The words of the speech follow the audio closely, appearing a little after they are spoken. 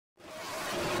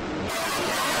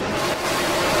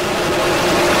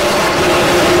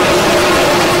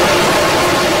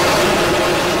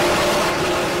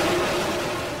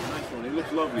Nice one, it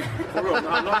looks lovely. For real,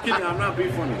 I'm not kidding, I'm not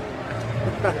being funny.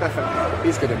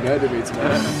 He's gonna murder me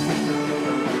tomorrow.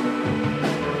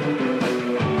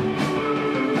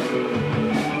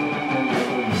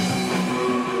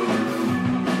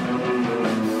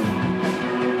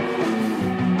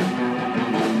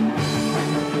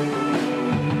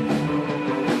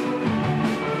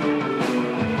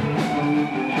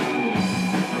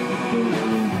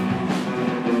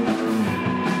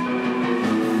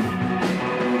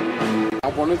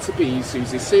 I wanted to be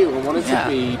Susie Seal, I wanted to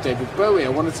be David Bowie, I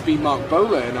wanted to be Mark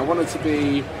Bolan, I wanted to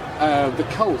be the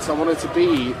Cult, I wanted to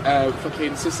be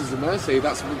fucking Sisters of Mercy.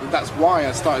 That's why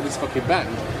I started this fucking band.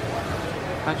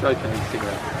 How'd you open these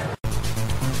cigarettes?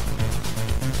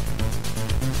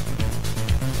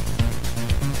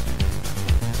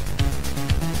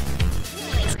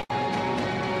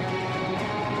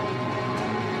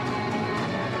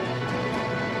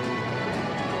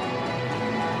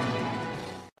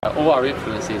 All our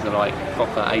influences are like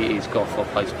proper 80s goth or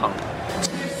post-punk.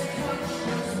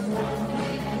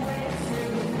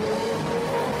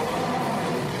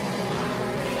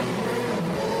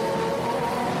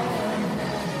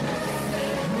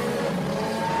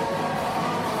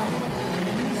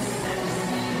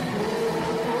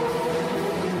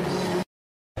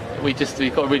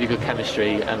 We've got really good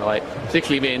chemistry, and like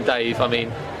particularly me and Dave, I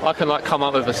mean, I can like come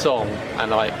up with a song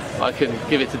and like I can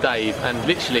give it to Dave, and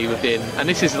literally within, and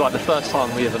this is like the first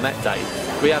time we ever met Dave,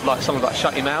 we had like songs like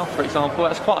Shut Your Mouth, for example.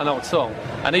 That's quite an old song,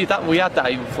 and we had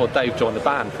that even before Dave joined the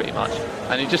band pretty much,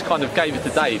 and he just kind of gave it to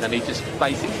Dave, and he just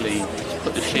basically just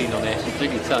put the sheen on it,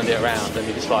 completely turned it around, and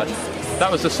he just like,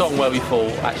 that was the song where we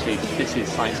thought, actually this is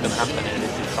something's going to happen here,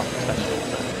 this is something special.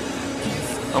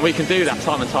 And we can do that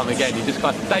time and time again. You just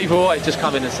kind of, Dave will always just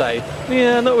come in and say,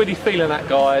 yeah, not really feeling that,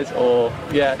 guys, or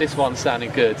yeah, this one's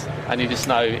sounding good, and you just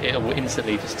know it'll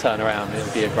instantly just turn around and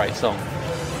it'll be a great song.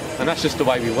 And that's just the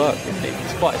way we work.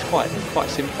 It's quite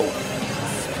simple.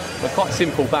 We're quite a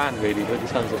simple band, really, but in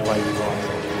terms of the way we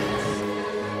work.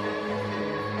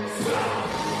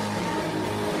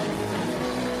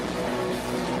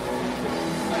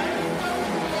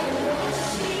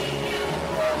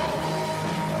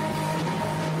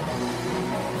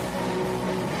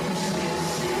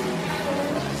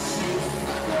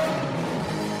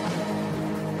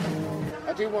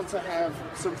 I do want to have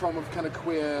some form of kind of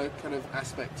queer kind of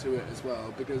aspect to it as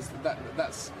well, because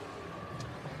that's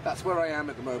where I am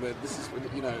at the moment. This is,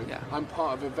 you know, I'm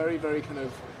part of a very, very kind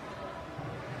of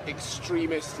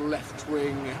extremist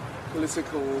left-wing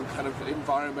political kind of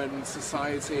environment,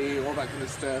 society, all that kind of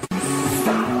stuff.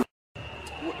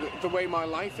 The way my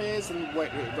life is, and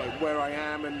where I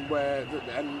am, and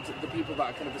the people that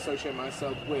I kind of associate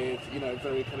myself with, you know,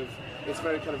 very kind of, it's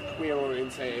very kind of queer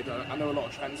orientated. I know a lot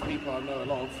of trans people. I know a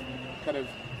lot of kind of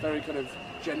very kind of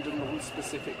gender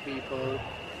non-specific people,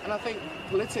 and I think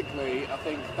politically, I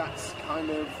think that's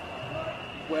kind of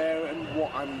where and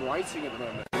what I'm writing at the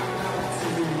moment.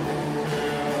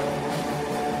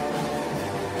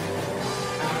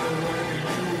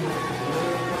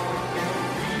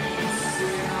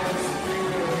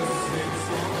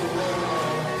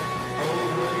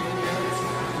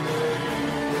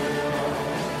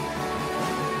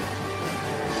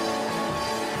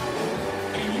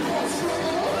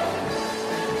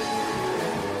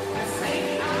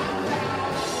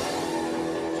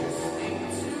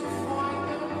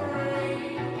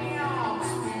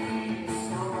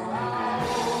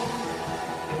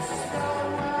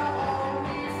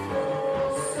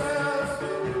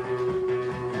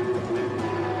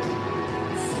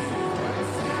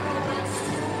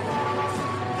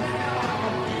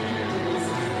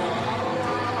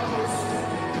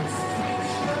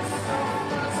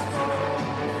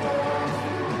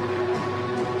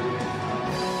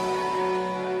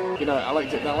 You know, I like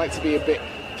to be a bit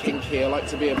kinky, I like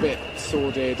to be a bit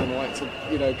sordid, and I like to,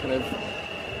 you know, kind of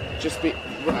just be,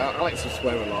 well, I like to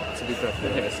swear a lot, to be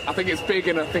perfectly honest. I think it's big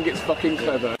and I think it's fucking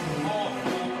clever.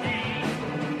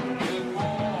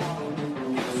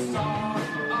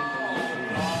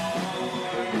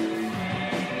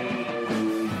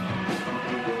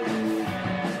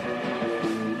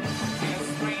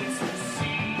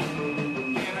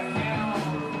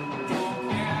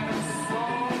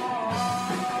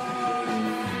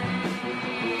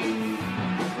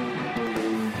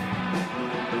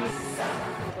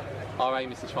 Our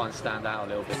aim is to try and stand out a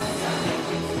little bit.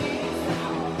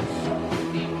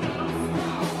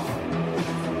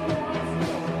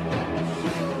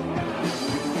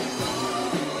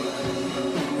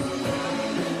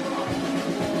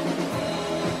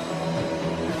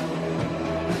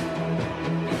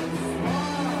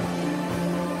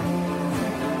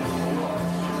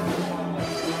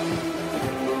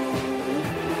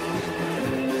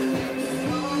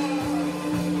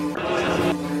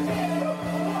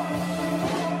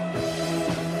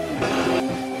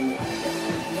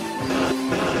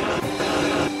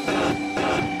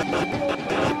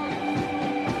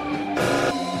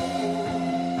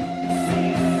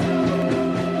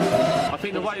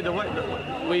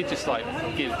 like we just like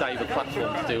give Dave a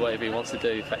platform to do whatever he wants to do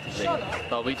effectively.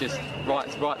 Like we just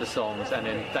write the songs, and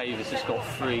then Dave has just got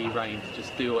free reign to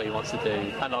just do what he wants to do,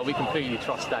 and like we completely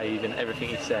trust Dave in everything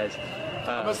he says.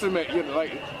 I must admit, you know,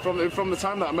 like from the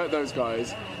time that I met those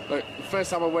guys, like the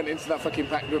first time I went into that fucking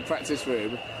practice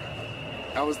room,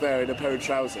 I was there in a pair of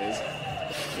trousers.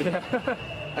 Yeah.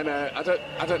 And I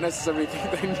don't necessarily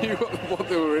think they knew what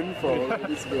they were in for,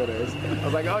 to be honest. I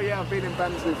was like, oh yeah, I've been in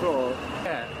bands before.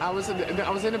 Yeah. I was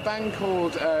in a band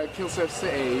called Kill Surf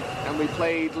City, and we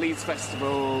played Leeds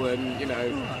Festival, and you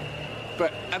know.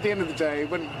 But at the end of the day,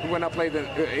 when I played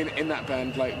in that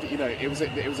band, like you know, it was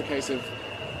a case of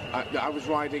I was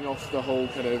riding off the whole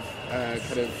kind of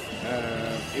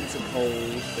Interpol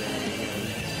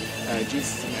thing. And,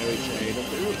 Jesus and Mary Chain.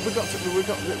 We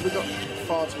got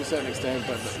far to a certain extent,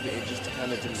 but it just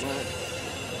kind of didn't work.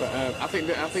 But I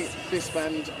think this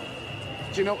band.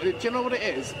 Do you know what it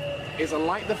is? Is I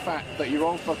like the fact that you're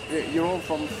all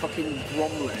from fucking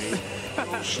Bromley, you're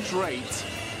all straight,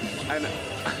 and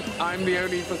I'm the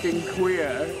only fucking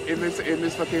queer in this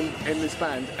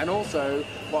band. And also,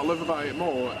 what I love about it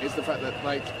more is the fact that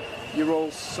like you're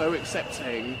all so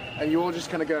accepting, and you all just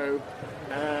kind of go.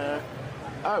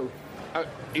 Oh,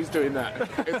 he's doing that.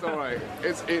 It's all right.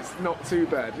 It's not too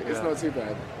bad. It's not too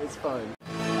bad. It's fine.